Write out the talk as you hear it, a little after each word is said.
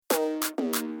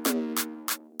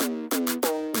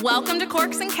Welcome to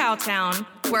Corks and Cowtown,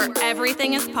 where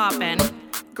everything is poppin'.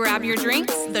 Grab your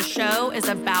drinks, the show is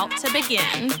about to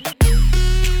begin.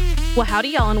 Well, howdy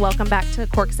y'all, and welcome back to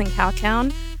Corks and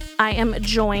Cowtown. I am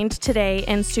joined today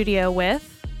in studio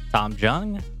with... Tom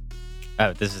Jung.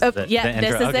 Oh, this is the intro.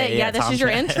 This is okay, it. Yeah, this Tom is your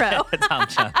Jung. intro. Tom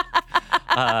Jung.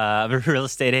 I'm a real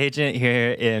estate agent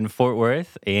here in Fort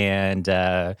Worth, and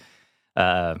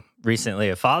recently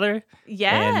a father.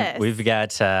 Yes. And we've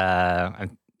got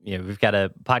we've got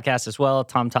a podcast as well,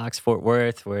 Tom Talks Fort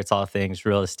Worth, where it's all things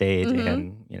real estate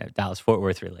and Dallas Fort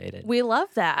Worth related. We love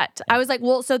that. I was like,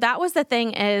 well, so that was the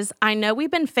thing is, I know we've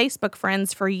been Facebook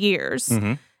friends for years.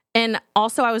 Mm-hmm. And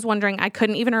also I was wondering, I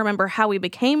couldn't even remember how we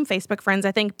became Facebook friends.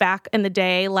 I think back in the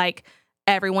day, like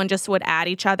everyone just would add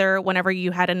each other whenever you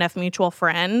had enough mutual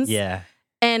friends. Yeah.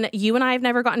 And you and I have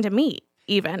never gotten to meet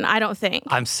even, I don't think.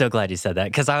 I'm so glad you said that,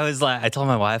 because I told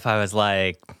my wife, I was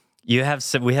like, we have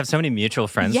so many mutual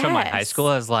friends from my high school.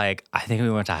 I was like, I think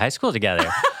we went to high school together.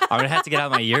 I'm going to have to get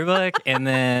out my yearbook. And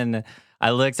then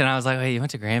I looked and I was like, wait, you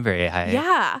went to Granbury High?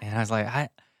 Yeah. And I was like,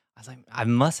 I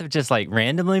must have just like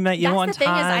randomly met you one time. That's the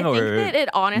thing is, I think that it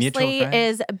honestly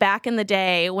is back in the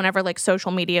day, whenever like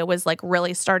social media was like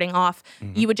really starting off,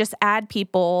 you would just add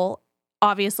people.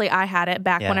 Obviously, I had it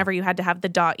back whenever you had to have the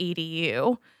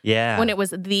 .edu. Yeah. When it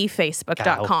was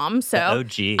thefacebook.com. So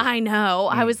the OG. I know.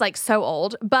 I was like so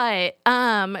old. But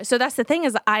so that's the thing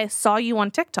is I saw you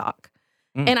on TikTok.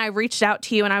 And I reached out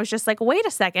to you and I was just like, wait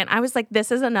a second. I was like,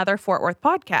 this is another Fort Worth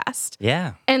podcast.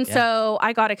 Yeah. And so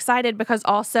I got excited because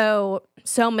also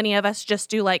so many of us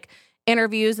just do like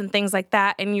interviews and things like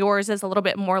that. And yours is a little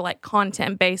bit more like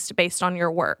content based on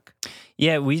your work.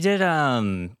 Yeah, we did.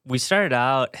 We started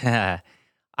out,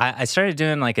 I started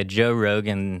doing like a Joe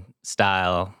Rogan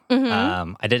style.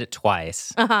 I did it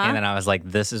twice. And then I was like,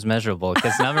 this is miserable.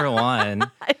 Because number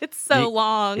one, it's so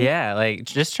long. Yeah, like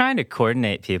just trying to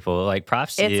coordinate people. Like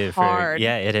props to you. It's hard.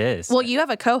 Yeah, it is. Well, you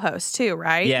have a co-host too,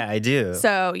 right? Yeah, I do.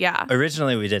 So, yeah.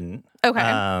 Originally, we didn't. Okay.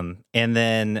 And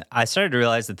then I started to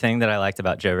realize the thing that I liked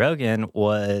about Joe Rogan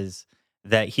was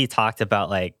that he talked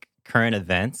about like current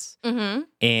events.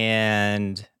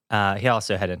 And he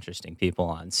also had interesting people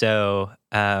on. So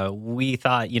we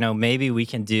thought, maybe we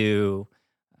can do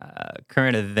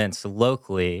current events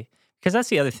locally, because that's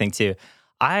the other thing too.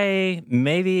 I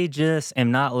maybe just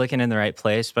am not looking in the right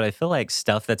place, but I feel like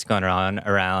stuff that's going on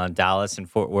around Dallas and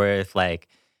Fort Worth, like,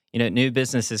 new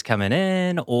businesses coming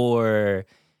in or,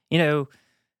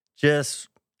 just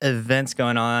events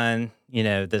going on,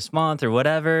 this month or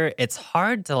whatever, it's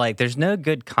hard to like, there's no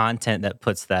good content that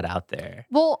puts that out there.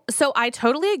 Well, so I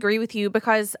totally agree with you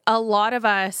because a lot of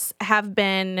us have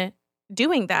been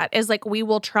doing that is like, we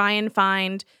will try and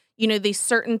find, these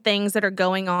certain things that are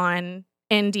going on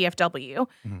in DFW.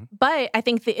 But I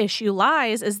think the issue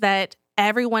lies is that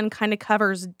everyone kind of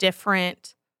covers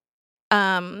different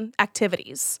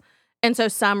activities. And so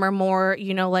some are more,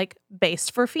 like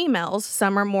based for females.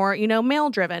 Some are more, male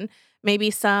driven. Maybe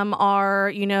some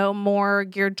are, more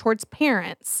geared towards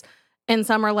parents. And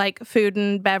some are like food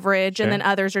and beverage. Sure. And then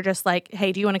others are just like,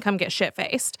 hey, do you want to come get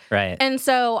shit-faced? Right. And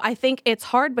so I think it's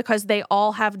hard because they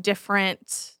all have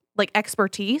different like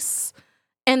expertise.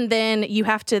 And then you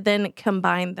have to then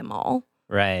combine them all.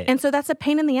 Right. And so that's a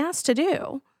pain in the ass to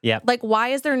do. Yeah. Like, why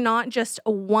is there not just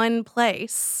one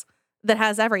place that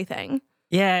has everything?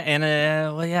 Yeah, and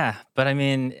but I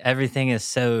mean, everything is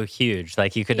so huge.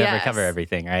 Like, you could never cover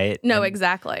everything, right? No,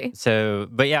 exactly. So,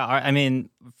 but yeah, I mean,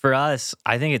 for us,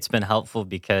 I think it's been helpful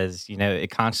because,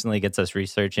 it constantly gets us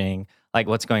researching, like,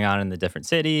 what's going on in the different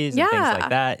cities and things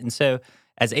like that. And so,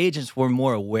 as agents, we're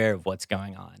more aware of what's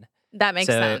going on. That makes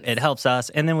sense. So, it helps us.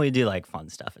 And then we do, like, fun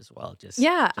stuff as well, just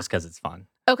because it's fun.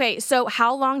 Okay, so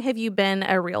how long have you been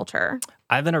a realtor?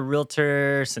 I've been a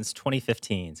realtor since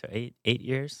 2015, so eight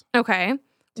years. Okay.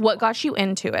 What got you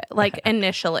into it, like,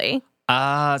 initially?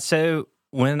 So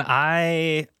when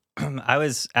I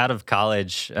was out of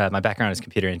college, my background is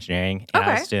computer engineering, and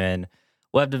I was doing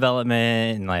web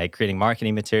development and, like, creating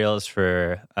marketing materials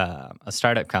for a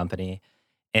startup company.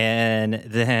 And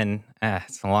then,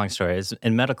 it's a long story. It's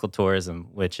in medical tourism,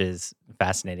 which is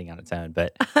fascinating on its own.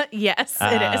 But yes,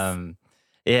 it is.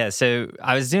 Yeah, so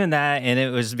I was doing that, and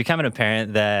it was becoming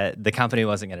apparent that the company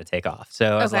wasn't going to take off.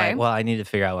 So I was like, well, I need to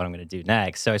figure out what I'm going to do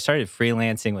next. So I started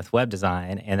freelancing with web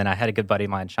design, and then I had a good buddy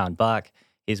of mine, Sean Buck.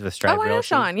 He's with Stripe Realty. I know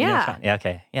Sean, You know Sean? Yeah,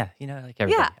 okay. Yeah, like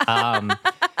everybody. Yeah.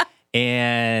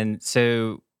 And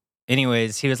so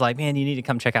anyways, he was like, man, you need to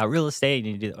come check out real estate.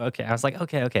 You need to do okay. I was like,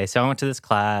 okay. So I went to this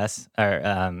class, or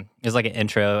it was like an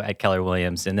intro at Keller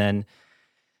Williams, and then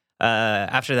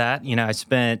after that, I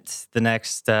spent the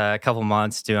next couple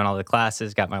months doing all the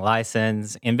classes, got my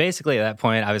license. And basically at that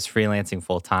point, I was freelancing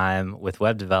full time with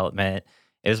web development.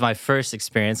 It was my first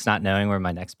experience not knowing where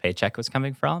my next paycheck was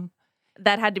coming from.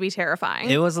 That had to be terrifying.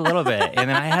 It was a little bit. And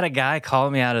then I had a guy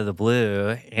call me out of the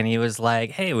blue and he was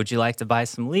like, "Hey, would you like to buy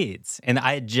some leads?" And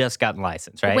I had just gotten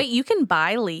licensed, right? Wait, you can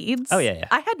buy leads? Oh, yeah.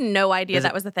 I had no idea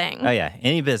that was a thing. Oh, yeah.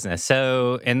 Any business.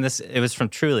 So, it was from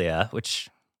Trulia, which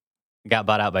got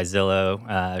bought out by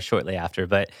Zillow shortly after.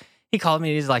 But he called me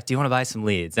and he's like, "Do you want to buy some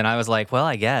leads?" And I was like, "Well,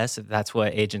 I guess if that's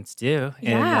what agents do."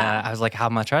 And Yeah. I was like, "How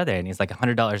much are they?" And he's like,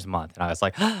 $100 a month. And I was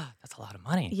like, "Oh, that's a lot of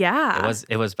money." Yeah.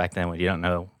 It was back then when you don't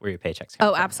know where your paycheck's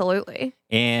coming Oh, from. absolutely.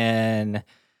 And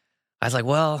I was like,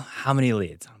 "Well, how many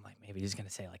leads?" I'm like, maybe he's going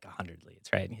to say like 100 leads,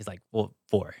 right? And he's like, "Well,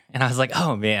 4." And I was like,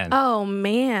 "Oh, man." Oh,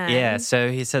 man. Yeah. So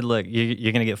he said, "Look,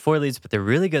 you're going to get 4 leads, but they're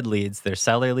really good leads. They're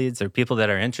seller leads. They're people that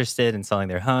are interested in selling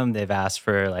their home. They've asked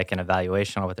for like an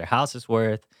evaluation on what their house is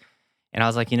worth." And I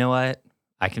was like, "You know what?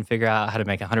 I can figure out how to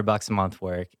make $100 a month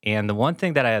work." And the one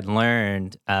thing that I had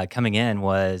learned coming in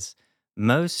was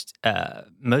most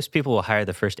people will hire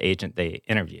the first agent they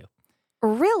interview.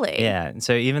 Really? Yeah. And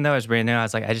so even though I was brand new, I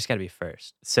was like, I just got to be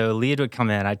first. So a lead would come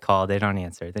in, I'd call, they don't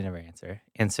answer, they never answer.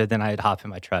 And so then I'd hop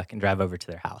in my truck and drive over to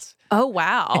their house. Oh,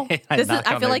 wow. I'd knock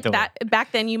I on feel their like door. that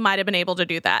back then you might have been able to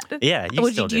do that. Yeah. You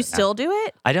Would still do you it now. still do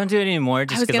it? I don't do it anymore I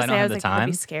just was because gonna I say, don't I have was the like, that'd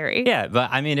be time. scary. Yeah.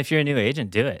 But I mean, if you're a new agent,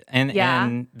 do it. Yeah.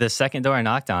 And the second door I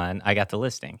knocked on, I got the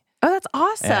listing. Oh, that's Yeah.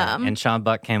 awesome. And Sean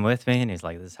Buck came with me and he's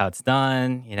like, "This is how it's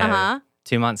done." Uh-huh.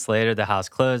 2 months later, the house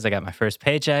closed. I got my first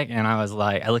paycheck and I was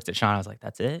like, I looked at Sean, I was like,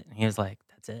 "That's it?" And he was like,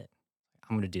 "That's it.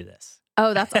 I'm going to do this."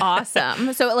 Oh, that's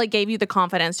awesome. So it like gave you the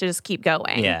confidence to just keep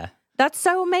going. Yeah. That's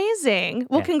so amazing.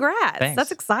 Well, Yeah. congrats. Thanks.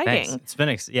 That's exciting. Thanks. It's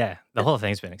been, the whole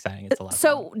thing's been exciting. It's a lot of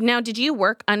So now, did you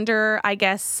work under, I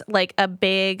guess, like a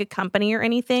big company or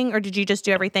anything, or did you just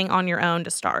do everything on your own to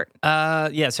start?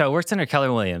 Yeah, so I worked under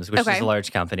Keller Williams, which Okay. is a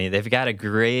large company. They've got a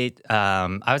great,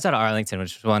 I was at Arlington,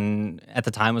 which was at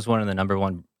the time was one of the number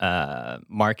one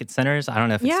market centers. I don't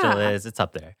know if it still Yeah. is. It's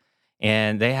up there.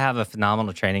 And they have a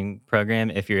phenomenal training program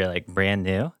if you're like brand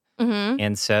new. Mm-hmm.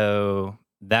 And so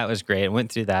that was great. I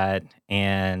went through that.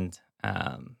 And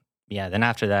then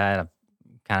after that,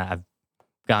 I've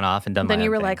gone off and done my Then you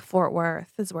own were thing. like, Fort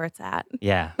Worth is where it's at.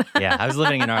 Yeah. I was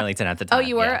living in Arlington at the Oh, time.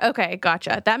 you were? Yeah. Okay,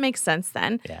 gotcha. That makes sense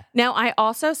then. Yeah. Now, I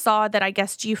also saw that I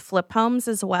guess you flip homes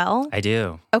as well. I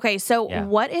do. Okay, so Yeah.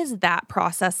 what is that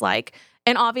process like?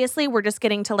 And obviously, we're just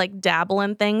getting to like dabble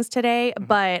in things today,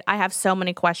 but I have so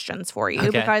many questions for you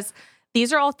Okay. because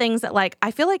these are all things that like I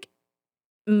feel like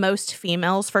most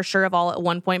females for sure have all at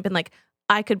one point been like,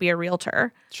 I could be a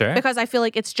realtor Sure. because I feel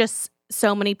like it's just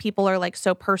so many people are like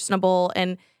so personable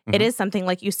and it Mhm. is something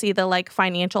like you see the like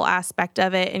financial aspect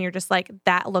of it and you're just like,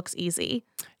 that looks easy.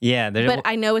 Yeah. But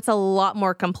I know it's a lot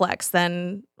more complex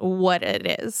than what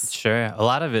it is. Sure. A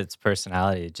lot of it's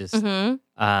personality, just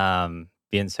Mm-hmm.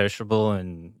 being sociable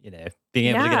and, being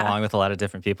able to get Yeah. along with a lot of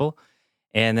different people.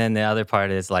 And then the other part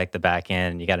is like the back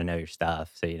end. You got to know your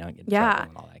stuff so you don't get in Yeah. trouble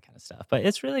and all that kind of stuff. But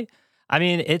it's really,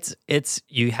 it's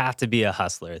you have to be a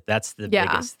hustler. That's the Yeah.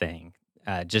 biggest thing.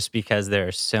 Just because there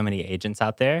are so many agents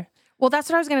out there. Well, that's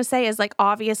what I was going to say is like,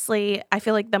 obviously, I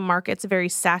feel like the market's very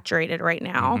saturated right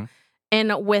now. Mhm.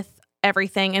 And with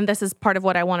everything, and this is part of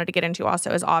what I wanted to get into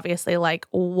also, is obviously like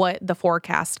what the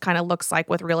forecast kind of looks like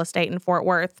with real estate in Fort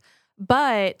Worth.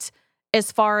 But as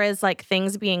far as like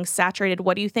things being saturated,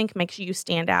 what do you think makes you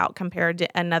stand out compared to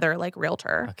another like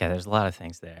realtor? Okay, there's a lot of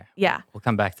things there. Yeah. We'll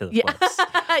come back to the Yeah. flips.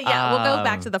 Yeah. We'll go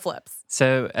back to the flips.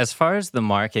 So as far as the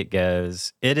market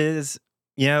goes, it is,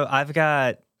 I've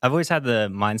always had the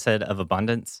mindset of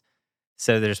abundance.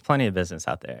 So there's plenty of business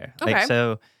out there. Okay. Like,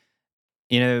 so,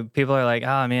 people are like,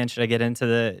 "Oh man, should I get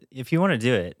into if you want to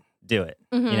do it, do it,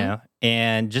 Mhm.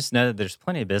 and just know that there's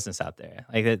plenty of business out there.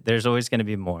 Like there's always going to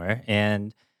be more.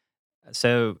 And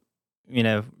so,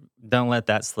 don't let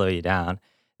that slow you down.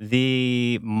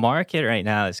 The market right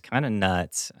now is kind of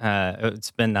nuts.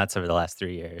 It's been nuts over the last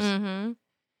 3 years. Mm-hmm.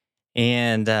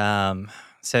 And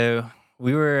so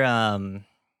we were,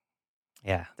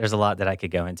 there's a lot that I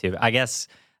could go into. I guess,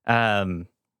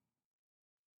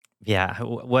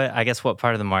 what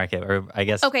part of the market, or I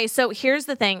guess, Okay, so here's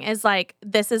the thing is like,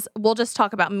 we'll just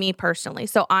talk about me personally.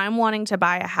 So I'm wanting to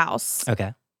buy a house.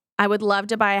 okay, I would love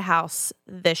to buy a house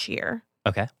this year,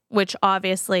 okay, which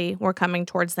obviously we're coming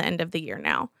towards the end of the year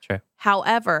now. sure,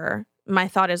 However, my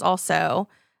thought is also,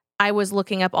 I was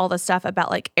looking up all the stuff about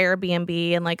like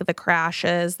Airbnb and like the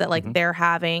crashes that like Mhm. they're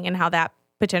having and how that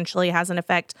potentially has an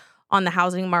effect on the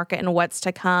housing market and what's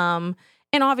to come.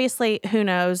 And obviously, who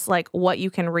knows like what you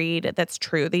can read that's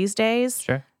true these days.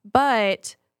 sure,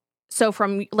 But So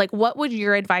from like, what would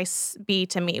your advice be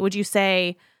to me? Would you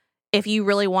say if you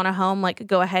really want a home, like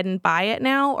go ahead and buy it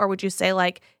now? Or would you say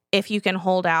like, if you can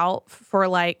hold out for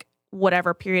like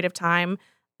whatever period of time,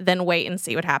 then wait and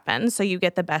see what happens so you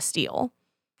get the best deal?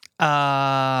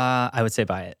 I would say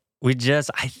buy it.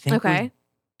 I think we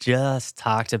just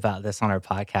talked about this on our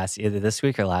podcast either this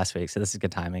week or last week, so this is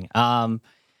good timing. So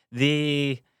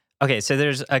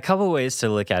there's a couple ways to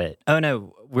look at it. Oh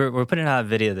no, we're putting out a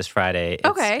video this Friday.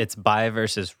 It's buy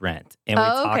versus rent, and we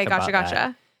talk about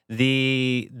gotcha. That.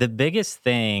 The biggest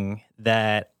thing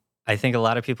that I think a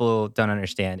lot of people don't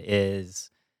understand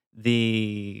is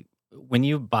when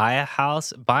you buy a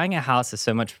house, buying a house is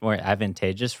so much more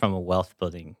advantageous from a wealth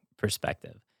building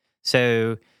perspective.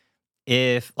 So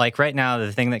if like right now,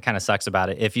 the thing that kind of sucks about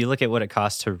it, if you look at what it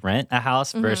costs to rent a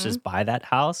house versus buy that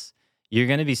house, you're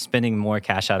going to be spending more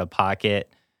cash out of pocket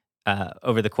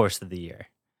over the course of the year.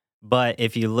 But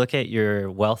if you look at your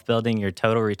wealth building, your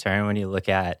total return, when you look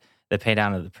at the pay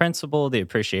down of the principal, the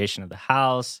appreciation of the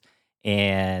house,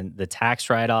 and the tax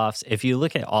write-offs, if you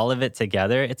look at all of it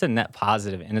together, it's a net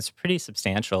positive and it's pretty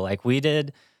substantial. Like we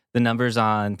did the numbers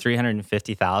on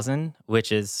 $350,000,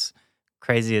 which is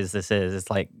crazy as this is. It's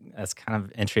like that's kind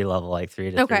of entry level, like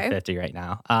 $3 to $350 right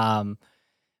now.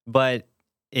 But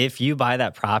if you buy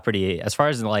that property, as far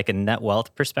as like a net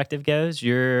wealth perspective goes,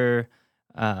 you're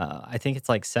I think it's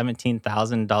like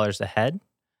 $17,000 a head.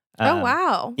 Oh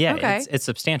wow! Yeah, okay. it's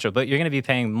substantial, but you're going to be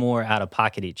paying more out of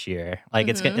pocket each year. Like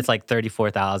it's like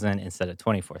 $34,000 instead of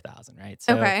 $24,000, right?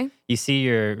 So you see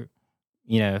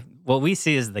what we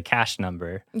see is the cash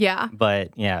number. Yeah.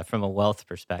 But yeah, from a wealth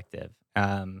perspective,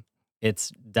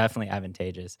 it's definitely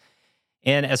advantageous.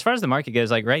 And as far as the market goes,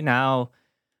 like right now,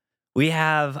 we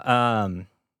have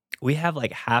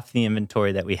like half the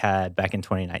inventory that we had back in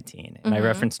 2019. And I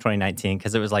referenced 2019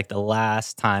 because it was like the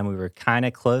last time we were kind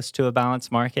of close to a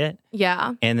balanced market.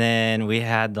 Yeah. And then we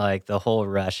had like the whole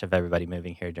rush of everybody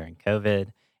moving here during COVID.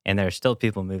 And there's still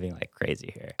people moving like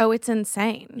crazy here. Oh, it's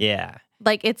insane. Yeah.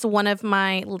 Like it's one of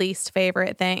my least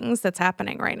favorite things that's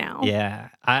happening right now. Yeah.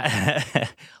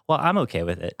 Well, I'm okay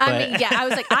with it. I mean, yeah, I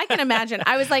was like, I can imagine.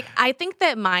 I was like, I think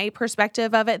that my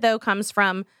perspective of it though comes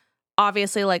from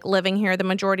obviously like living here the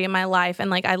majority of my life,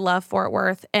 and like I love Fort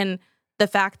Worth, and the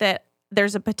fact that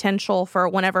there's a potential for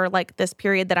whenever like this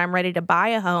period that I'm ready to buy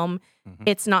a home,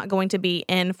 it's not going to be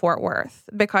in Fort Worth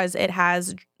because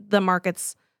the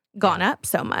market's gone up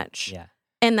so much. Yeah.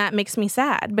 And that makes me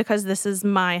sad because this is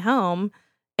my home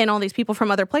and all these people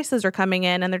from other places are coming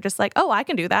in and they're just like, oh, I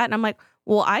can do that. And I'm like,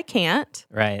 well, I can't.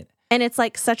 Right. And it's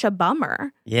like such a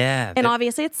bummer. Yeah. And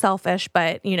obviously it's selfish,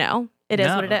 but it is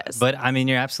what it is. But I mean,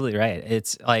 you're absolutely right.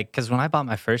 It's like, because when I bought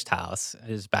my first house,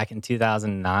 it was back in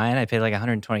 2009, I paid like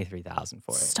 $123,000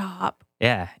 for it. Stop.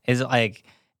 Yeah. It's like,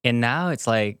 and now it's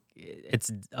like,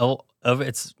 it's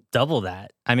double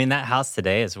that. I mean, that house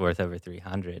today is worth over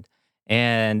 300.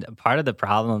 And part of the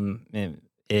problem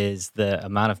is the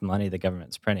amount of money the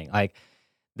government's printing. Like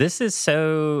this is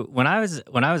so, when I was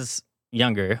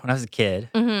younger, when I was a kid,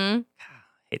 I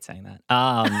hate saying that.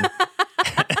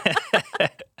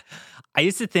 I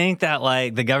used to think that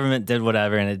like the government did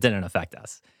whatever and it didn't affect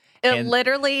us.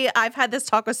 Literally, I've had this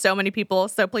talk with so many people,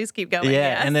 so please keep going. Yeah,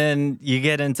 yes. And then you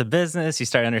get into business, you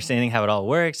start understanding how it all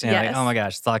works, and you're like, oh my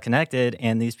gosh, it's all connected,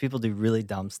 and these people do really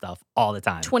dumb stuff all the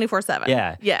time. 24/7.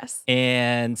 Yeah. Yes.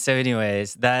 And so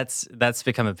anyways, that's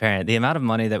become apparent. The amount of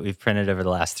money that we've printed over the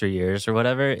last 3 years or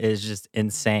whatever is just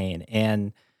insane.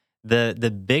 And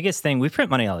the biggest thing, we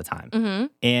print money all the time.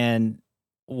 And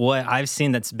what I've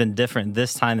seen that's been different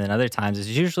this time than other times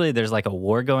is usually there's like a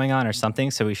war going on or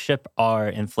something. So we ship our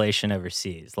inflation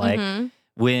overseas. Like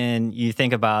when you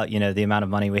think about, the amount of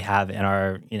money we have in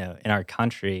our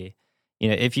country,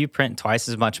 if you print twice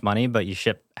as much money, but you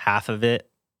ship half of it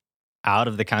out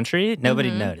of the country, nobody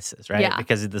notices, right? Yeah.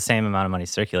 Because it's the same amount of money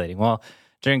circulating. Well,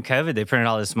 during COVID, they printed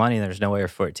all this money and there's nowhere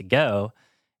for it to go.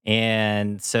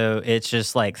 And so it's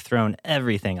just like thrown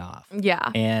everything off.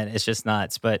 Yeah. And it's just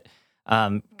nuts. But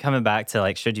coming back to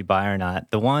like, should you buy or not?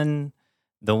 The one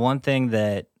thing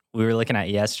that we were looking at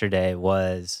yesterday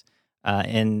was,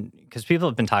 because people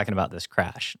have been talking about this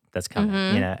crash that's coming.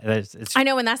 I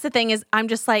know, and that's the thing is, I'm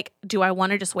just like, do I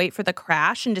want to just wait for the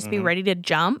crash and just be ready to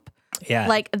jump? Yeah,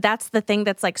 like that's the thing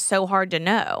that's like so hard to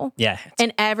know. Yeah,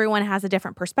 and everyone has a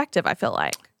different perspective. I feel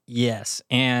like. Yes,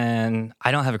 and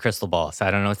I don't have a crystal ball, so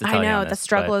I don't know what to tell you. I know the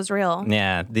struggle is real.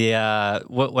 Yeah, the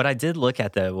what I did look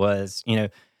at though was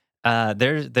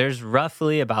there's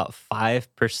roughly about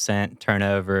 5%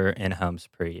 turnover in homes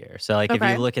per year. So like if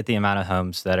you look at the amount of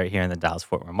homes that are here in the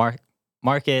Dallas-Fort Worth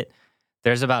market,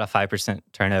 there's about a 5%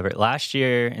 turnover. Last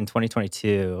year in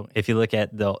 2022, if you look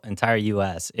at the entire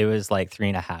US, it was like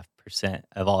 3.5%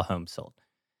 of all homes sold.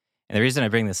 And the reason I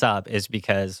bring this up is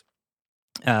because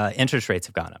interest rates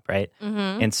have gone up, right?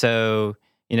 Mm-hmm. And so,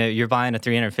 you're buying a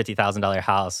 $350,000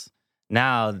 house.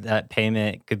 Now that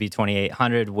payment could be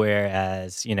 $2,800,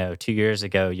 whereas, 2 years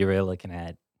ago, you were looking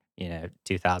at,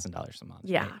 $2,000 a month.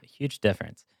 Yeah. Right? A huge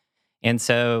difference. And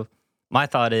so my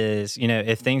thought is,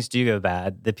 if things do go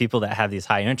bad, the people that have these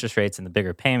high interest rates and the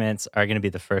bigger payments are going to be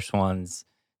the first ones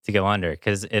to go under.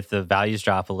 Because if the values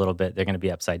drop a little bit, they're going to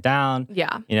be upside down.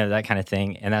 Yeah. That kind of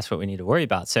thing. And that's what we need to worry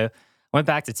about. So I went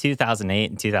back to 2008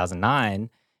 and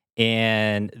 2009,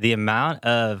 and the amount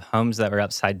of homes that were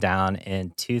upside down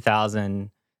in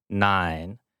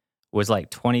 2009 was like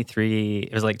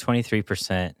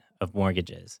 23% of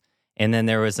mortgages. And then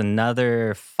there was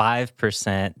another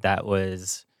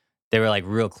 5% they were like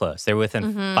real close. They're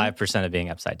within 5% of being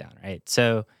upside down, right?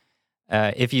 So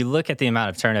if you look at the amount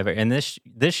of turnover, and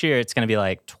this year it's going to be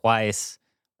like twice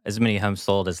as many homes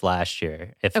sold as last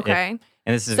year.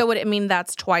 And this is, so would it mean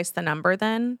that's twice the number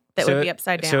then that would be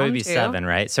upside down? So it would be 7,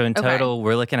 right? So in total,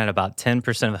 we're looking at about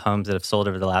 10% of homes that have sold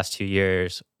over the last 2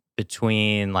 years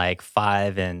between like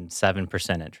 5 and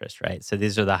 7% interest, right? So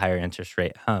these are the higher interest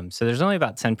rate homes. So there's only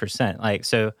about 10%. Like,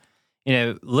 so,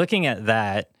 looking at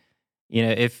that,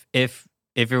 if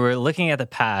you were looking at the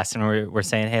past and we're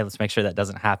saying, hey, let's make sure that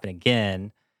doesn't happen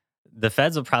again, the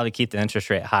feds will probably keep the interest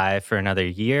rate high for another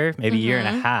year, maybe year and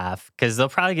a half, because they'll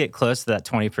probably get close to that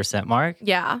 20% mark.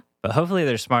 Yeah. But hopefully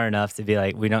they're smart enough to be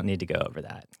like, we don't need to go over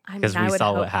that, because we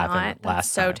saw what happened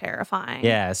last time. So terrifying.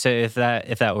 Yeah. So if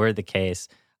that were the case,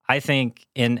 I think,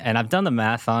 and I've done the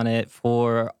math on it,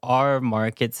 for our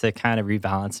market to kind of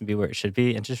rebalance and be where it should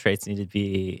be, interest rates need to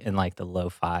be in like the low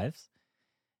 5s.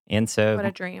 And so, what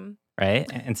a dream. Right.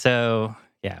 And so,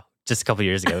 yeah, just a couple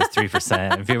years ago, it was 3%.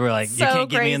 And people were like, so you can't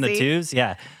get me in the crazy. 2s.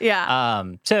 Yeah. Yeah.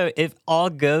 So if all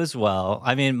goes well,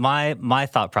 I mean, my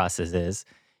thought process is,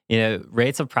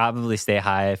 rates will probably stay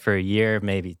high for a year,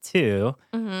 maybe 2,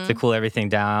 to cool everything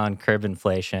down, curb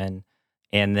inflation.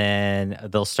 And then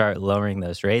they'll start lowering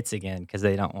those rates again, because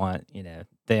they don't want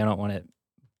to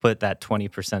put that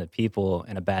 20% of people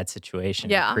in a bad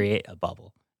situation and create a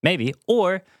bubble. Maybe.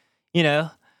 Or,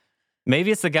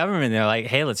 maybe it's the government. They're like,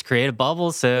 hey, let's create a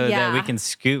bubble so that we can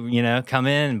come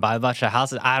in and buy a bunch of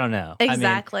houses. I don't know.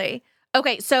 Exactly.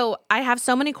 Okay, so I have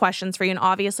so many questions for you. And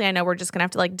obviously, I know we're just going to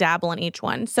have to like dabble in each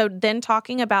one. So then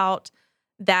talking about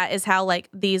that is how like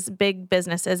these big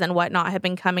businesses and whatnot have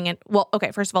been coming in. Well,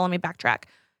 okay, first of all, let me backtrack.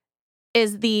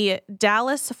 Is the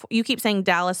Dallas, you keep saying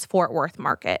Dallas-Fort Worth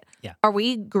market. Yeah. Are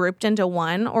we grouped into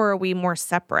one, or are we more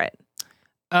separate?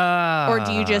 Or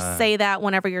do you just say that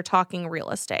whenever you're talking real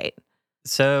estate?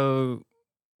 So,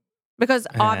 because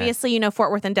obviously,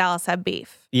 Fort Worth and Dallas have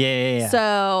beef. Yeah.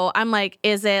 So I'm like,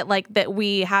 is it like that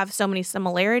we have so many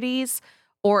similarities,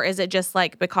 or is it just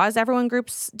like because everyone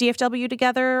groups DFW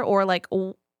together, or like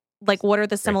what are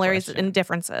the similarities and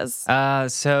differences?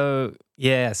 So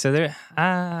they're,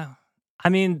 I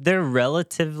mean, they're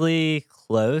relatively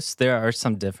close. There are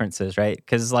some differences, right?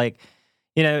 Because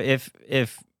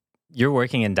if you're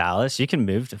working in Dallas, you can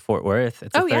move to Fort Worth.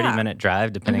 It's a 30-minute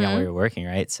drive, depending on where you're working,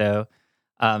 right? So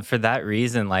for that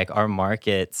reason, like our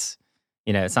markets,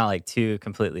 it's not like two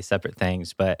completely separate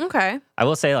things. But I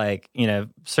will say, like,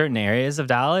 certain areas of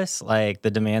Dallas, like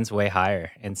the demand's way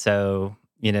higher. And so,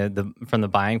 from the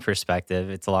buying perspective,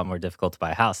 it's a lot more difficult to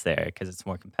buy a house there because it's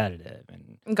more competitive.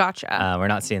 And gotcha. We're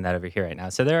not seeing that over here right now.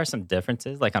 So there are some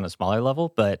differences, like on a smaller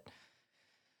level, but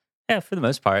yeah, for the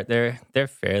most part, they're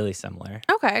fairly similar.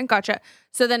 Okay, gotcha.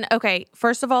 So then,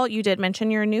 first of all, you did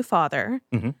mention you're a new father.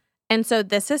 Mm-hmm. And so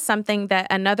this is something that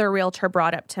another realtor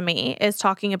brought up to me, is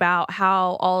talking about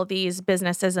how all these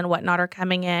businesses and whatnot are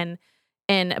coming in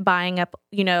and buying up,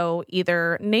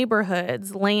 either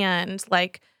neighborhoods, land,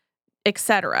 like,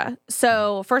 etc.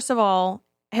 So first of all,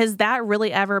 has that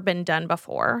really ever been done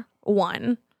before?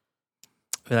 One.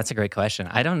 Well, that's a great question.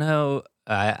 I don't know.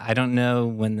 I don't know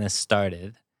when this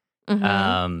started.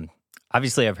 Mm-hmm.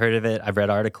 Obviously, I've heard of it. I've read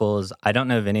articles. I don't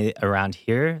know of any around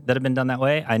here that have been done that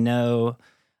way. I know.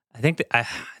 I think I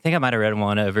might have read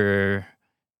one over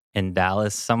in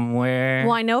Dallas somewhere.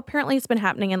 Well, I know apparently it's been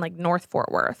happening in like North Fort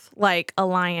Worth, like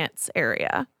Alliance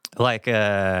area. Like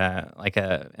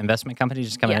a investment company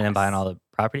just coming in and buying all the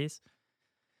properties.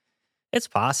 It's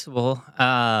possible.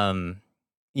 A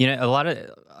lot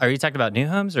of. Are you talking about new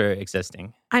homes or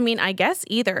existing? I mean, I guess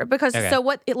either. Because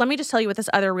let me just tell you what this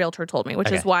other realtor told me,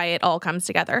 which is why it all comes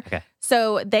together. Okay.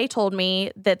 So they told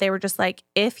me that they were just like,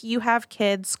 if you have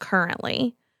kids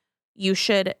currently, you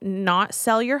should not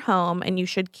sell your home and you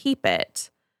should keep it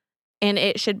and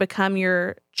it should become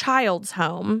your child's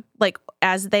home, like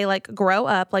as they like grow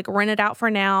up, like rent it out for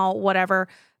now, whatever,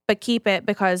 but keep it,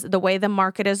 because the way the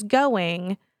market is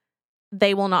going,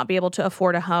 they will not be able to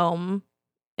afford a home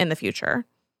in the future.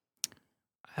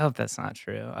 I hope that's not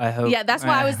true. I hope. Yeah, that's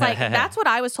why I was like, that's what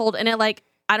I was told. And it like,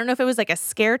 I don't know if it was like a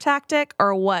scare tactic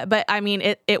or what, but I mean,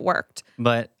 it worked.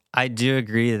 But I do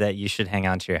agree that you should hang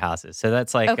on to your houses. So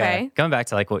that's like going back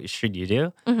to like what should you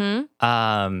do?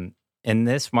 Mm-hmm. In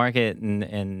this market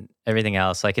and everything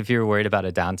else, like if you're worried about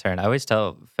a downturn, I always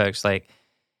tell folks like,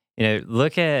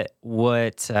 look at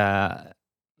what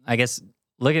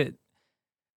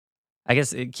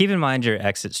keep in mind your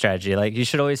exit strategy. Like you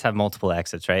should always have multiple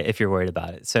exits, right? If you're worried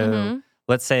about it. So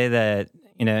let's say that,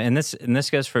 and this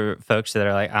goes for folks that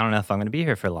are like, I don't know if I'm going to be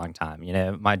here for a long time.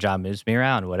 My job moves me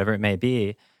around, whatever it may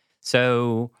be.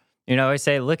 So, I always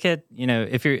say, look at,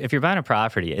 if you're buying a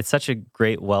property, it's such a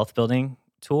great wealth building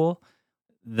tool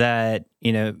that,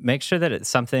 make sure that it's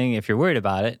something, if you're worried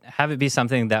about it, have it be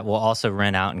something that will also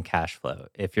rent out and cash flow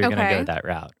if you're going to go that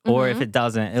route. Or if it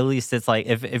doesn't, at least it's like,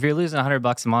 if you're losing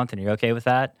 $100 a month and you're okay with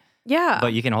that,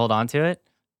 but you can hold on to it,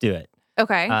 do it.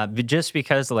 Okay. Just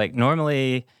because like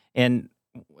normally,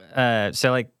 so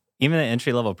like even the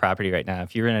entry level property right now,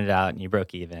 if you rent it out and you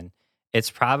broke even, it's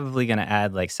probably going to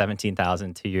add like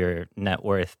 $17,000 to your net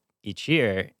worth each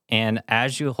year. And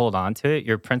as you hold on to it,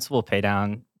 your principal pay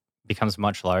down becomes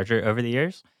much larger over the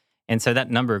years. And so that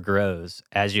number grows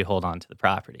as you hold on to the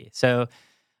property. So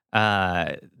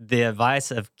the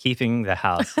advice of keeping the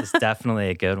house is definitely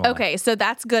a good one. Okay, so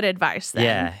that's good advice then.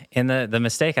 Yeah. And the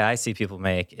mistake I see people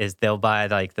make is they'll buy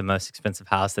like the most expensive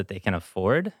house that they can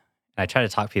afford. And I try to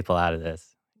talk people out of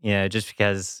this, just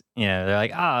because, they're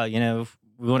like,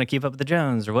 we want to keep up with the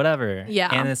Jones or whatever. Yeah.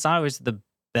 And it's not always the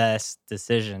best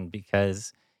decision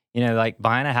because, like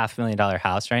buying a $500,000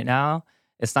 house right now,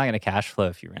 it's not going to cash flow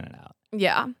if you rent it out.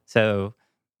 Yeah. So,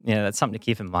 that's something to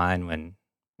keep in mind when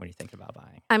you think about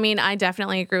buying. I mean, I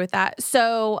definitely agree with that.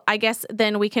 So I guess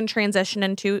then we can transition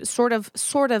into sort of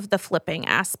the flipping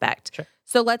aspect. Sure.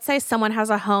 So let's say someone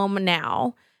has a home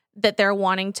now that they're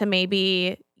wanting to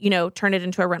maybe, turn it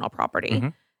into a rental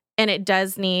property. And it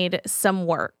does need some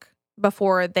work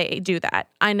before they do that.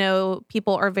 I know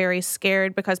people are very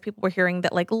scared because people were hearing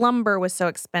that like lumber was so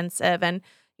expensive and,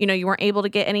 you weren't able to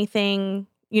get anything,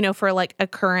 for like a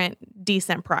current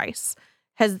decent price.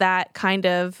 Has that kind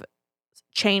of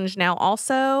changed now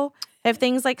also? Have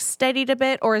things like steadied a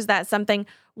bit, or is that something,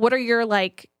 what are your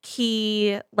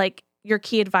key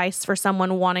advice for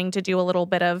someone wanting to do a little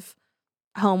bit of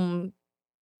home,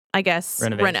 I guess,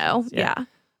 reno? Yeah.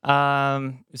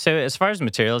 So as far as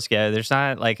materials go, there's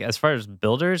not as far as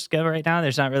builders go right now,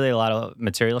 there's not really a lot of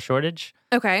material shortage.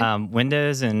 Okay.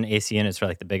 Windows and AC units were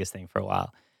like the biggest thing for a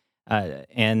while.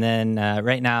 And then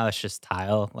right now it's just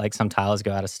tile. Like some tiles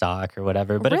go out of stock or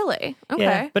whatever. But really? Okay.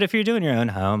 Yeah, but if you're doing your own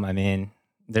home, I mean,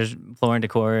 there's Floor and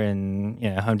Decor and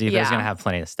Home Depot is going to have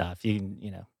plenty of stuff. You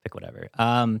can pick whatever.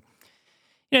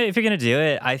 If you're going to do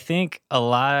it, I think a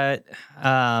lot.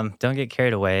 Don't get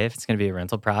carried away. If it's going to be a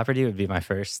rental property, would be my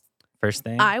first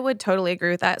thing. I would totally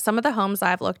agree with that. Some of the homes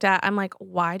I've looked at, I'm like,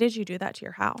 why did you do that to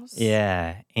your house?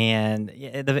 Yeah, and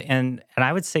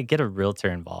I would say get a realtor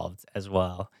involved as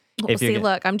well.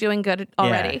 Look, I'm doing good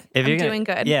already. Yeah, I'm doing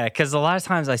good. Yeah, because a lot of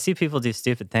times I see people do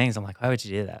stupid things. I'm like, why would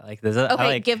you do that?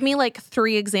 Okay, give me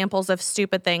 3 examples of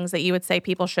stupid things that you would say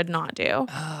people should not do.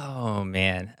 Oh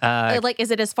man, is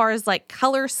it as far as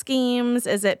color schemes?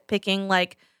 Is it picking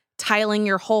tiling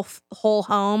your whole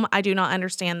home? I do not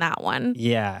understand that one.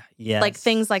 Yeah, yes.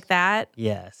 Things like that.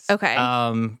 Yes. Okay.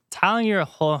 Tiling your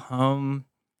whole home.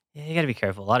 Yeah, you got to be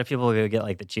careful. A lot of people will go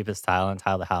get the cheapest tile and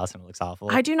tile the house and it looks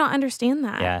awful. I do not understand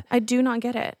that. Yeah. I do not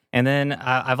get it. And then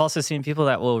I've also seen people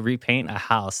that will repaint a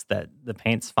house that the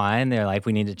paint's fine. They're like,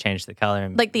 we need to change the color.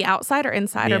 And the outside or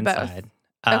inside or both?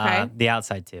 Okay. The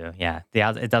outside too. Yeah.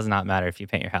 It does not matter if you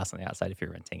paint your house on the outside if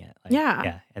you're renting it.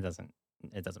 Yeah. It doesn't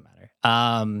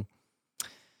matter.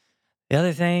 The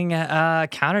other thing,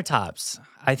 countertops.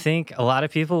 I think a lot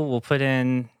of people will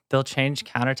they'll change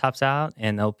countertops out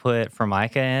and they'll put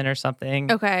Formica in or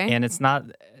something. Okay. And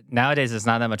nowadays it's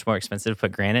not that much more expensive to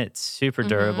put granite. It's super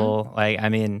durable.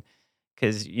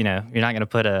 Because, you're not going to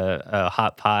put a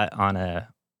hot pot on a,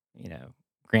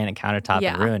 granite countertop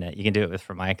and ruin it. You can do it with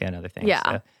Formica and other things.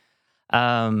 Yeah.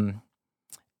 So,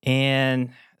 and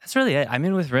that's really it. I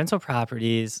mean, with rental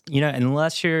properties,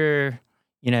 unless you're,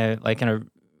 in a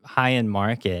high-end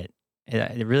market,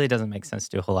 it really doesn't make sense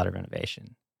to do a whole lot of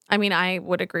renovation. I mean, I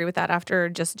would agree with that after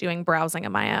just doing browsing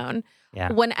of my own.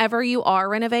 Yeah. Whenever you are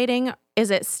renovating,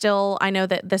 is it still, I know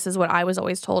that this is what I was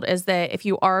always told, is that if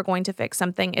you are going to fix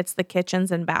something, it's the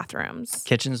kitchens and bathrooms.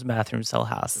 Kitchens and bathrooms sell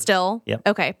houses. Still? Yep.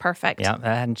 Okay, perfect. Yeah,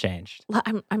 that hadn't changed.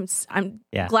 I'm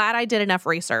Yeah. glad I did enough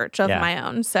research of my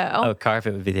own. So, Oh,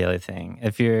 carpet would be the other thing.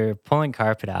 If you're pulling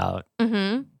carpet out,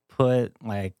 put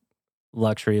like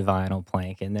luxury vinyl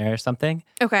plank in there or something.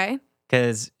 Okay.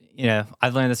 Because,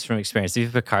 I've learned this from experience. If you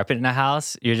put carpet in a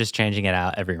house, you're just changing it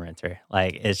out every renter.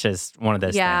 Like, it's just one of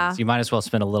those things. You might as well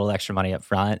spend a little extra money up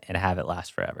front and have it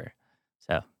last forever.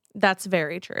 So that's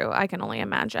very true. I can only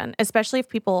imagine, especially if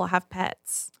people have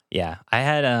pets. Yeah. I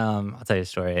had, I'll tell you a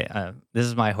story. This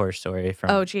is my horror story from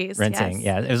renting. Yes.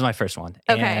 Yeah, it was my first one.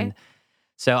 Okay. And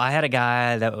so I had a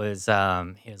guy that was,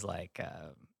 he was like,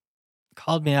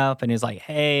 called me up and he was like,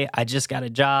 hey, I just got a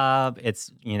job.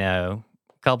 It's,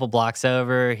 a couple blocks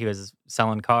over. He was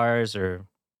selling cars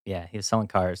he was selling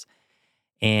cars.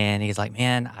 And he's like,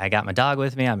 man, I got my dog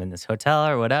with me. I'm in this hotel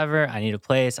or whatever. I need a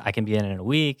place. I can be in a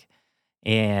week.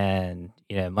 And,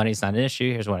 money's not an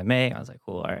issue. Here's what I make. I was like,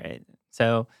 cool. All right.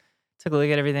 So took a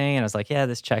look at everything and I was like, yeah,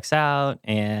 this checks out.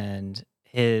 And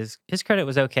his credit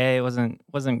was okay. It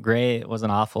wasn't great. It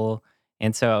wasn't awful.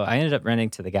 And so I ended up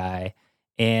renting to the guy.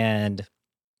 And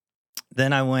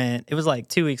then it was like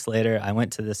 2 weeks later, I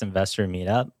went to this investor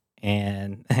meetup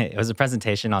and it was a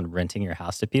presentation on renting your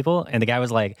house to people. And the guy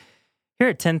was like, here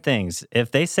are 10 things.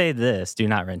 If they say this, do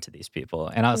not rent to these people.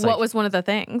 And I was like, what was one of the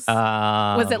things?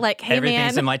 Was it like, hey,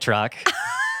 everything's in my truck.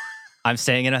 I'm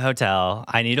staying in a hotel.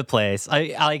 I need a place.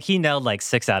 He nailed like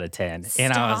 6 out of 10. Stop.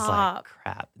 And I was like,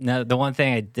 crap. No, the one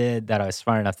thing I did that I was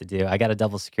smart enough to do, I got a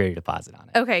double security deposit on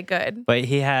it. Okay, good. But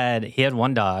he had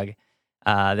one dog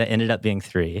that ended up being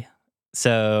 3.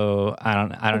 So I don't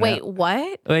know. Wait,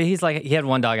 what? Well, he had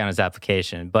one dog on his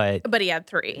application, but he had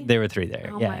 3. There were 3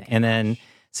 there. Oh Yeah. And then,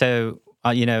 so,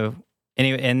 anyway,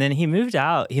 and then he moved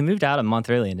out. He moved out a month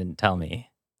early and didn't tell me.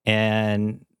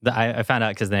 And I found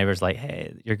out because the neighbor's like,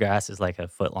 hey, your grass is like a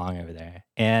foot long over there.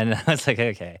 And I was like,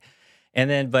 okay. And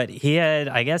then, but he had,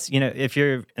 I guess, if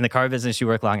you're in the car business, you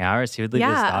work long hours. He would leave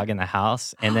his dog in the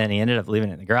house. And then he ended up leaving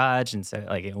it in the garage. And so,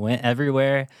 like, it went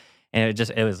everywhere. And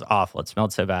it was awful. It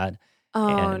smelled so bad.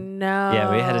 Oh, no.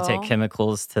 Yeah, we had to take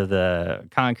chemicals to the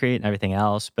concrete and everything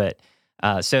else. But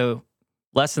so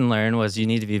lesson learned was you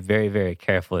need to be very, very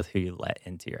careful with who you let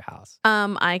into your house.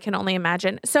 I can only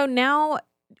imagine. So now,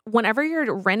 whenever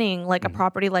you're renting like a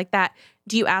property like that,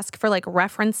 do you ask for like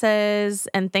references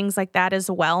and things like that as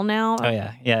well now? Oh,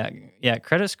 yeah. Yeah.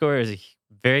 Credit score is a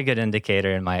very good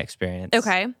indicator in my experience.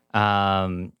 Okay.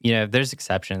 There's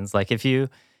exceptions. Like if you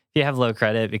have low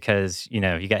credit because, you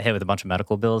got hit with a bunch of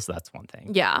medical bills, that's one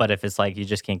thing. Yeah. But if it's like you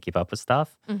just can't keep up with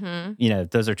stuff,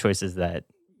 those are choices that,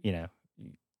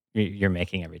 you're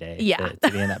making every day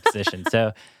to be in that position.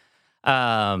 So,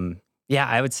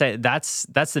 I would say that's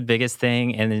the biggest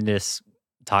thing. And then just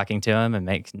talking to them and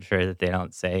making sure that they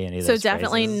don't say any of those So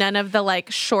definitely phrases. none of the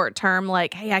like short term,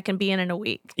 like, hey, I can be in a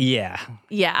week. Yeah.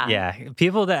 Yeah. Yeah.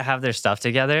 People that have their stuff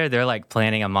together, they're like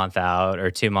planning a month out or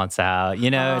 2 months out.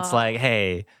 It's like,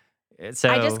 hey,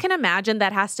 so I just can imagine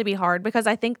that has to be hard because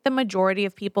I think the majority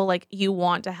of people, like, you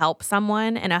want to help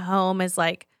someone and a home is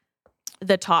like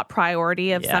the top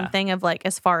priority of something of like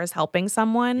as far as helping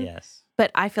someone. Yes. But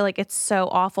I feel like it's so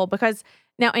awful because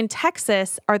now in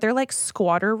Texas, are there like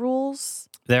squatter rules?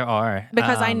 There are.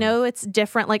 Because I know it's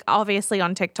different. Like obviously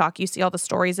on TikTok, you see all the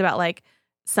stories about like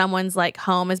someone's like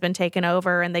home has been taken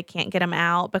over and they can't get them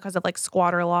out because of like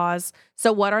squatter laws.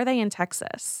 So what are they in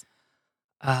Texas?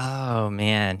 Oh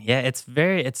man. Yeah,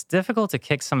 it's difficult to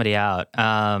kick somebody out.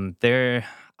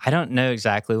 I don't know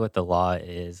exactly what the law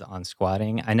is on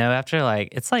squatting. I know after I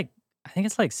think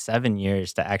it's like 7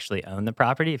 years to actually own the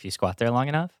property if you squat there long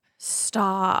enough.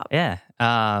 Stop. Yeah.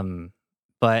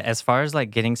 But as far as like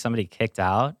getting somebody kicked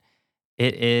out,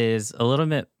 it is a little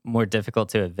bit more difficult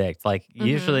to evict. Like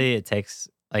usually it takes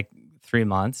like 3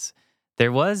 months.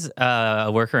 There was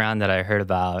a workaround that I heard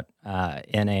about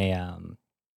in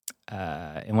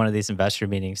one of these investor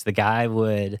meetings. The guy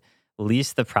would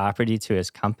lease the property to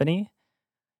his company,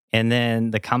 and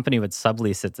then the company would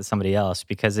sublease it to somebody else.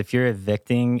 Because if you're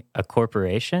evicting a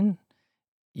corporation,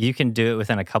 you can do it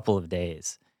within a couple of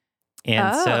days.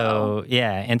 And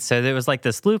so there was like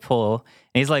this loophole.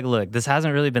 And he's like, look, this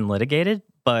hasn't really been litigated,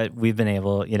 but we've been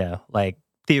able, like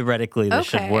theoretically this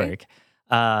should work.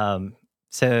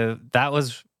 So that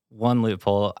was one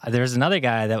loophole. There's another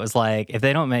guy that was like, if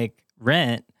they don't make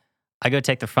rent, I go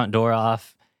take the front door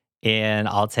off and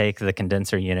I'll take the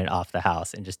condenser unit off the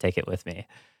house and just take it with me.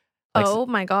 Like, Oh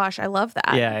my gosh, I love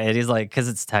that. yeah, it is like, because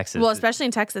it's Texas. Well, especially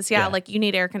in Texas, Yeah. like you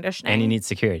need air conditioning. And you need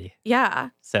security. Yeah.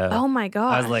 So Oh my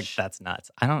gosh. I was like, that's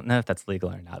nuts. I don't know if that's legal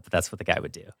or not, but that's what the guy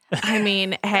would do. I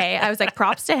mean, hey, I was like,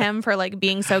 props to him for like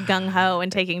being so gung ho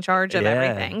and taking charge of Yeah.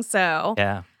 everything. So,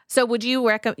 Yeah. so would you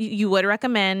would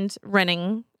recommend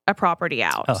renting a property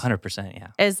out? Oh, 100%. Yeah.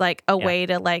 As like a Yeah. way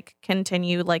to like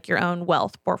continue like your own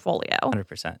wealth portfolio.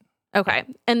 100%. Okay.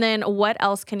 And then what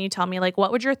else can you tell me? Like,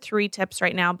 what would your 3 tips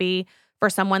right now be for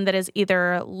someone that is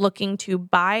either looking to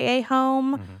buy a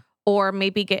home Mhm. or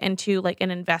maybe get into like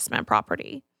an investment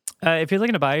property? If you're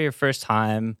looking to buy your first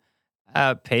time,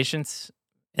 patience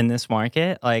in this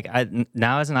market, like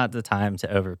now is not the time to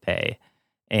overpay.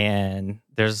 And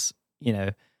there's,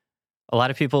 a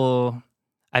lot of people.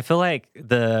 I feel like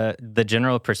the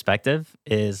general perspective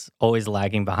is always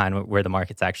lagging behind where the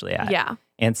market's actually at. Yeah.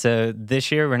 And so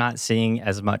this year we're not seeing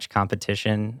as much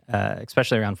competition,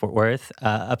 especially around Fort Worth.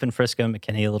 Up in Frisco,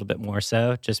 McKinney, a little bit more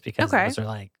so, just because Okay. those are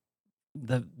like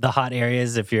the hot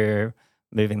areas if you're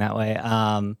moving that way.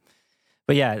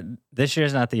 But yeah, this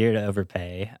year's not the year to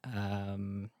overpay.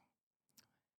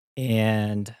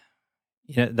 And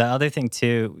the other thing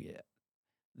too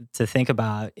to think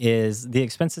about is the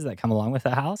expenses that come along with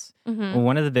a house. Mm-hmm.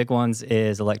 One of the big ones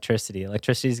is electricity.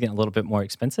 Electricity is getting a little bit more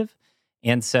expensive.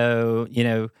 And so,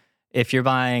 if you're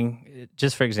buying,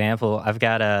 just for example, I've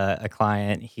got a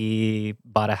client, he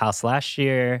bought a house last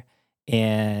year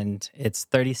and it's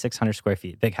 3,600 square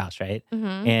feet, big house, right?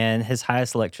 Mm-hmm. And his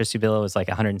highest electricity bill was like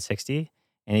 160,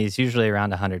 and he's usually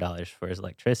around $100 for his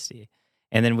electricity.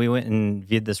 And then we went and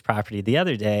viewed this property the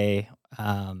other day,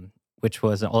 which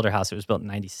was an older house. It was built in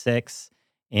 96,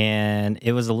 and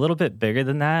it was a little bit bigger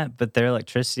than that, but their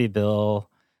electricity bill,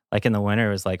 like in the winter,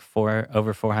 was like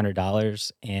over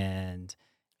 $400, and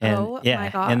Oh, my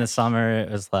in the gosh. summer it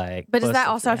was like. But does close that to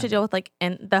also have to 300. deal with like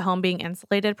the home being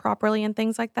insulated properly and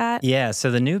things like that? Yeah,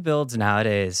 so the new builds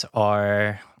nowadays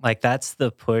are like, that's the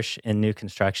push in new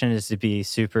construction, is to be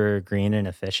super green and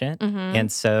efficient. Mm-hmm.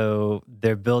 And so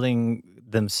they're building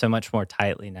them so much more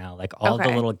tightly now. Like all the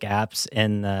Okay. little gaps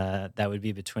in that would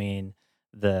be between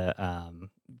the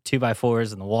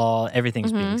 2x4s and the wall,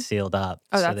 everything's being Mhm. sealed up.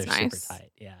 Oh, so that's they're nice. super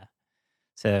tight. Yeah.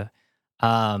 So,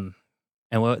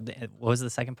 and what was the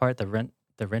second part? The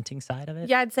renting side of it?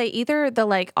 Yeah, I'd say either the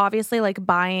like obviously like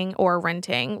buying or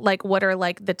renting. Like, what are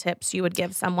like the tips you would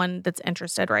give someone that's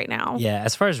interested right now? Yeah,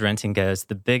 as far as renting goes,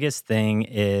 the biggest thing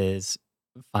is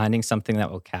finding something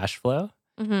that will cash flow,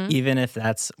 Mm-hmm. even if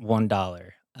that's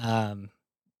 $1.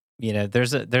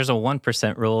 There's a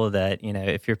 1% rule that,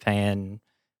 if you're paying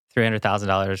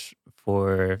 $300,000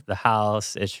 for the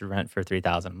house, it should rent for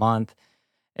 $3,000 a month.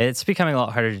 It's becoming a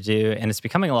lot harder to do, and it's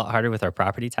becoming a lot harder with our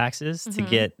property taxes to Mhm.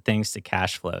 get things to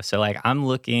cash flow. So like I'm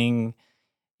looking,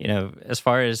 as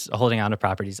far as holding on to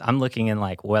properties, I'm looking in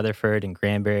like Weatherford and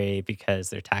Granbury because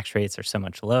their tax rates are so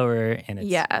much lower, and they're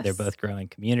Yes. both growing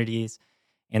communities.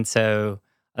 And so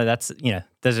that's,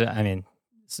 those are, I mean,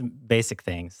 some basic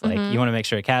things. Like Mhm. you want to make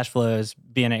sure it cash flows,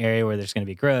 be in an area where there's going to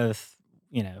be growth,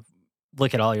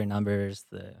 look at all your numbers.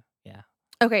 Yeah.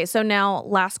 Okay, so now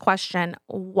last question.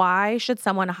 Why should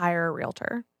someone hire a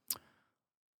realtor?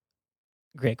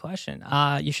 Great question.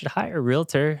 You should hire a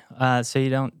realtor so you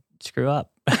don't screw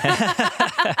up.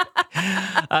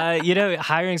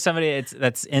 Hiring somebody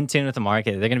that's in tune with the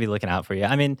market, they're going to be looking out for you.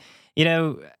 I mean,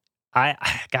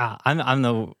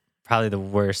 I'm probably the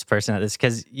worst person at this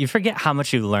because you forget how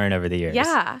much you learn over the years.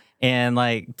 Yeah. And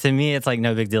like to me, it's like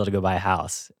no big deal to go buy a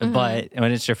house. Mhm. But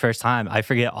when it's your first time, I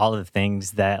forget all the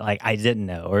things that like I didn't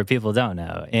know or people don't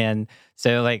know. And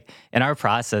so like in our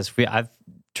process, I've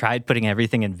tried putting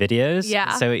everything in videos.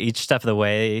 Yeah. So each step of the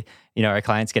way, our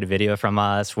clients get a video from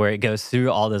us where it goes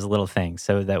through all those little things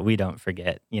so that we don't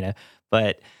forget,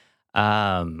 But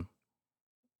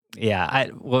yeah,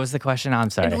 what was the question? I'm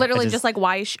sorry. It's literally just like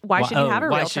why should you have a realtor?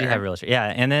 Why should you have a realtor? Yeah,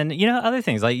 and then other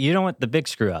things like you don't want the big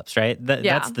screw ups, right? Yeah.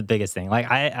 That's the biggest thing. Like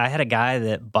I had a guy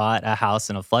that bought a house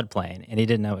in a floodplain, and he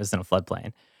didn't know it was in a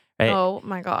floodplain, right? Oh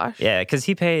my gosh. Yeah, because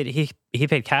he paid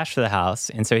cash for the house,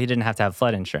 and so he didn't have to have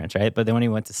flood insurance, right? But then when he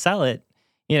went to sell it,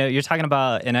 you're talking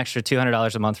about an extra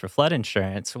 $200 a month for flood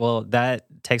insurance. Well, that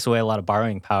takes away a lot of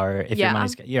borrowing power if your Yeah.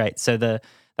 you're right. So the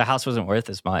house wasn't worth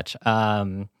as much.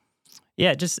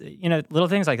 Yeah, just, little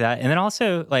things like that. And then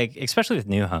also, like, especially with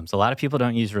new homes, a lot of people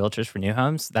don't use realtors for new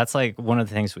homes. That's like one of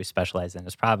the things we specialize in.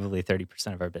 Is probably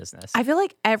 30% of our business. I feel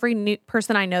like every new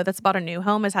person I know that's bought a new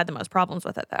home has had the most problems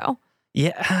with it though.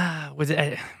 Yeah. Was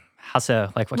it, how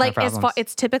so? Like, what kind of problems?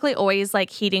 It's typically always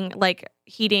like heating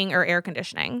or air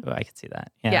conditioning. Oh, I could see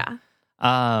that. Yeah.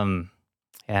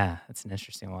 Yeah, that's an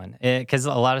interesting one. Because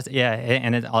a lot of,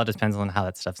 and it all depends on how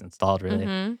that stuff's installed, really.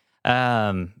 Mhm.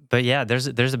 But yeah, there's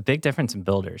a big difference in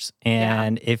builders.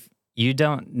 And if you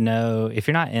don't know, if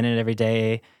you're not in it every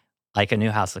day, like a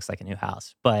new house looks like a new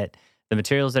house. But the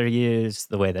materials that are used,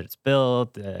 the way that it's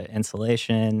built, the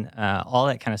insulation, all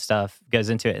that kind of stuff goes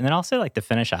into it. And then also like the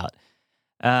finish out.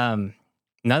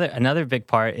 Another big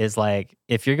part is like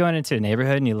if you're going into a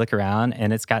neighborhood and you look around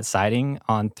and it's got siding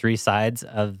on 3 sides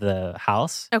of the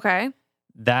house. Okay.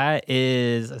 That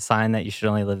is a sign that you should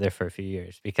only live there for a few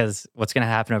years, because what's going to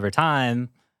happen over time,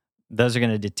 those are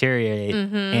going to deteriorate.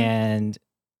 And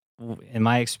in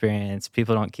my experience,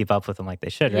 people don't keep up with them like they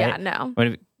should, right? Yeah, no.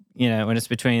 When it's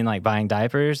between like buying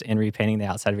diapers and repainting the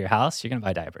outside of your house, you're going to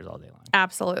buy diapers all day long.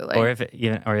 Absolutely. Or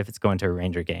if it's going to a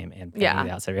Ranger game and painting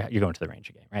the outside of your house, you're going to the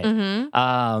Ranger game,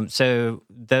 right? So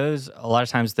a lot of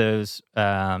times those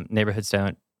neighborhoods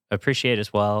don't appreciate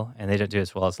as well, and they don't do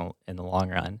as well in the long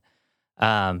run.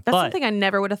 That's something I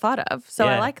never would have thought of. So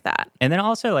I like that. And then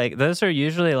also like those are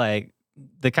usually like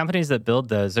the companies that build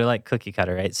those, they're like cookie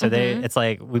cutter, right? So it's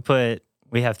like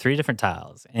we have 3 different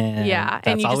tiles, and that's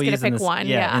and you all just we get use to pick one.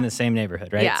 in the same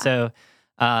neighborhood, right? Yeah. So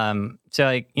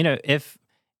like, and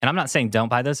I'm not saying don't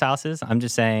buy those houses. I'm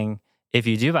just saying if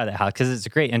you do buy that house, because it's a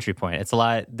great entry point, it's a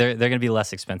lot, they're going to be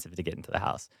less expensive to get into the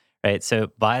house, right? So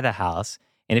buy the house.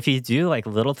 And if you do like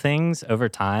little things over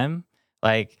time,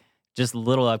 like just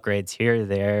little upgrades here or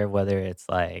there, whether it's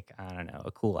like, I don't know,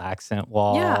 a cool accent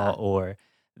wall or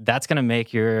that's going to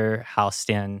make your house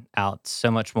stand out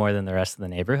so much more than the rest of the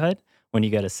neighborhood. When you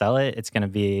go to sell it,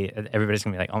 everybody's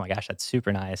going to be like, oh my gosh, that's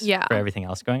super nice for everything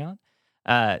else going on.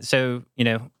 So,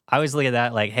 I always look at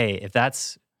that like, hey, if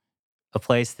that's a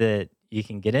place that you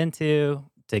can get into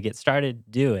to get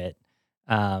started, do it.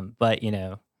 But,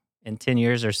 in 10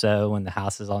 years or so, when the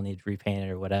houses all need repainted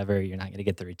or whatever, you're not going to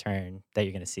get the return that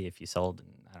you're going to see if you sold in,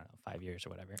 I don't know, 5 years or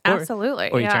whatever.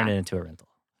 Absolutely. Or you turn it into a rental.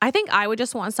 I think I would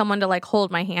just want someone to like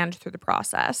hold my hand through the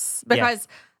process, because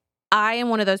I am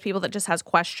one of those people that just has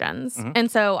questions.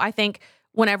 And so I think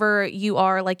whenever you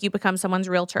become someone's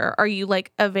realtor, are you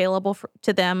like available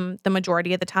to them the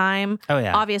majority of the time? Oh,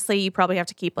 yeah. Obviously, you probably have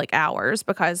to keep like hours,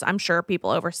 because I'm sure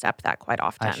people overstep that quite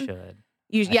often. I should.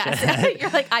 Yes. You're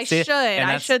like, I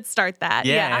should start that.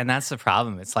 Yeah, and that's the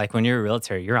problem. It's like when you're a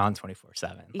realtor, you're on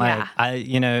 24/7. Like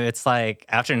it's like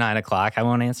after 9:00, I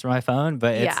won't answer my phone,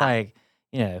 but it's like,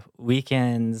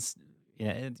 weekends,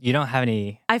 you don't have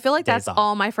any. I feel like that's off.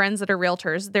 all my friends that are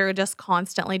realtors. They're just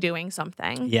constantly doing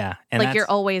something. Yeah. And like you're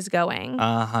always going.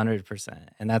 100%.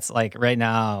 And that's like right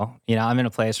now, I'm in a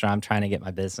place where I'm trying to get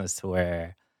my business to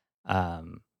where,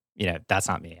 that's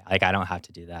not me. Like I don't have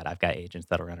to do that. I've got agents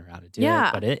that'll run around and do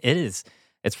it. But it's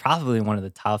probably one of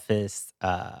the toughest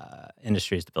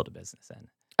industries to build a business in.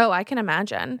 Oh, I can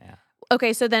imagine. Yeah.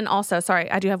 Okay, so then also,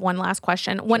 sorry, I do have one last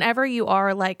question. Sure. Whenever you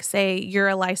are like, say you're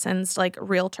a licensed like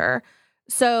realtor,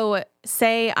 so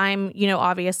say I'm,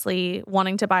 obviously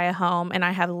wanting to buy a home and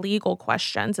I have legal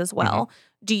questions as well.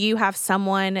 Do you have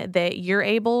someone that you're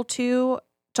able to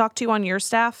talk to on your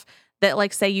staff that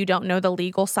like, say you don't know the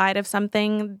legal side of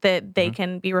something that they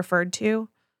can be referred to?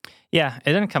 Yeah,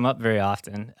 it doesn't come up very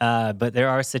often, but there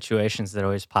are situations that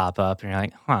always pop up and you're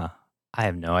like, I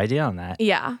have no idea on that.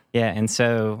 Yeah. Yeah, and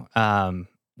so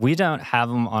we don't have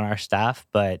them on our staff,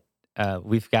 but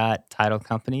we've got title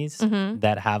companies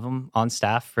that have them on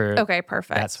staff for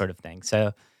that sort of thing.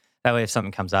 So that way if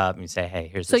something comes up and you say, hey,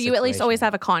 here's the situation. So you at least always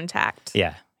have a contact.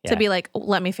 Yeah. To be like,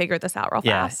 let me figure this out real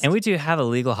fast. And we do have a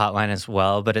legal hotline as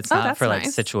well, but it's not for like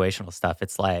situational stuff.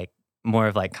 It's like more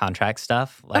of like contract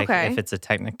stuff. Like if it's a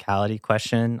technicality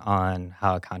question on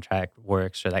how a contract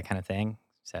works or that kind of thing.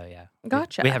 So yeah.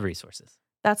 Gotcha. We have resources.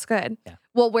 That's good. Yeah.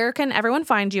 Well, where can everyone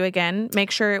find you again? Make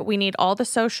sure we need all the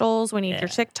socials. We need your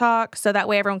TikTok, so that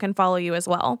way everyone can follow you as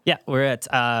well. Yeah, we're at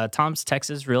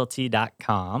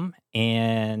tomstexasrealty.com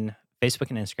and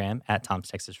Facebook and Instagram at Tom's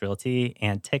Texas Realty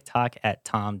and TikTok at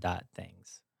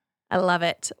tom.things. I love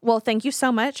it. Well, thank you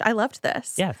so much. I loved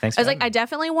this. Yeah, thanks. I was like, I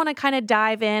definitely want to kind of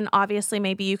dive in. Obviously,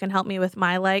 maybe you can help me with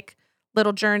my like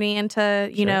little journey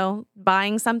into,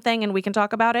 buying something and we can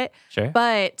talk about it. Sure.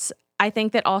 But I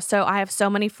think that also I have so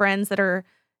many friends that are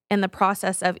in the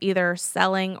process of either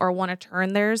selling or want to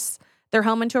turn their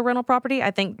home into a rental property.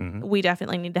 I think we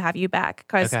definitely need to have you back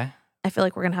because I feel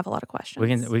like we're going to have a lot of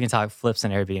questions. We can talk flips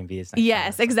and Airbnbs.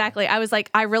 Yes, exactly. I was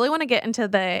like, I really want to get into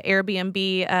the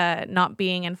Airbnb not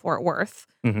being in Fort Worth,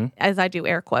 as I do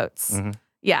air quotes.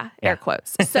 Yeah, air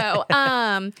quotes. So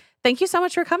thank you so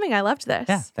much for coming. I loved this.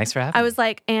 Yeah, thanks for having me. I was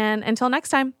like, and until next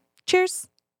time, cheers.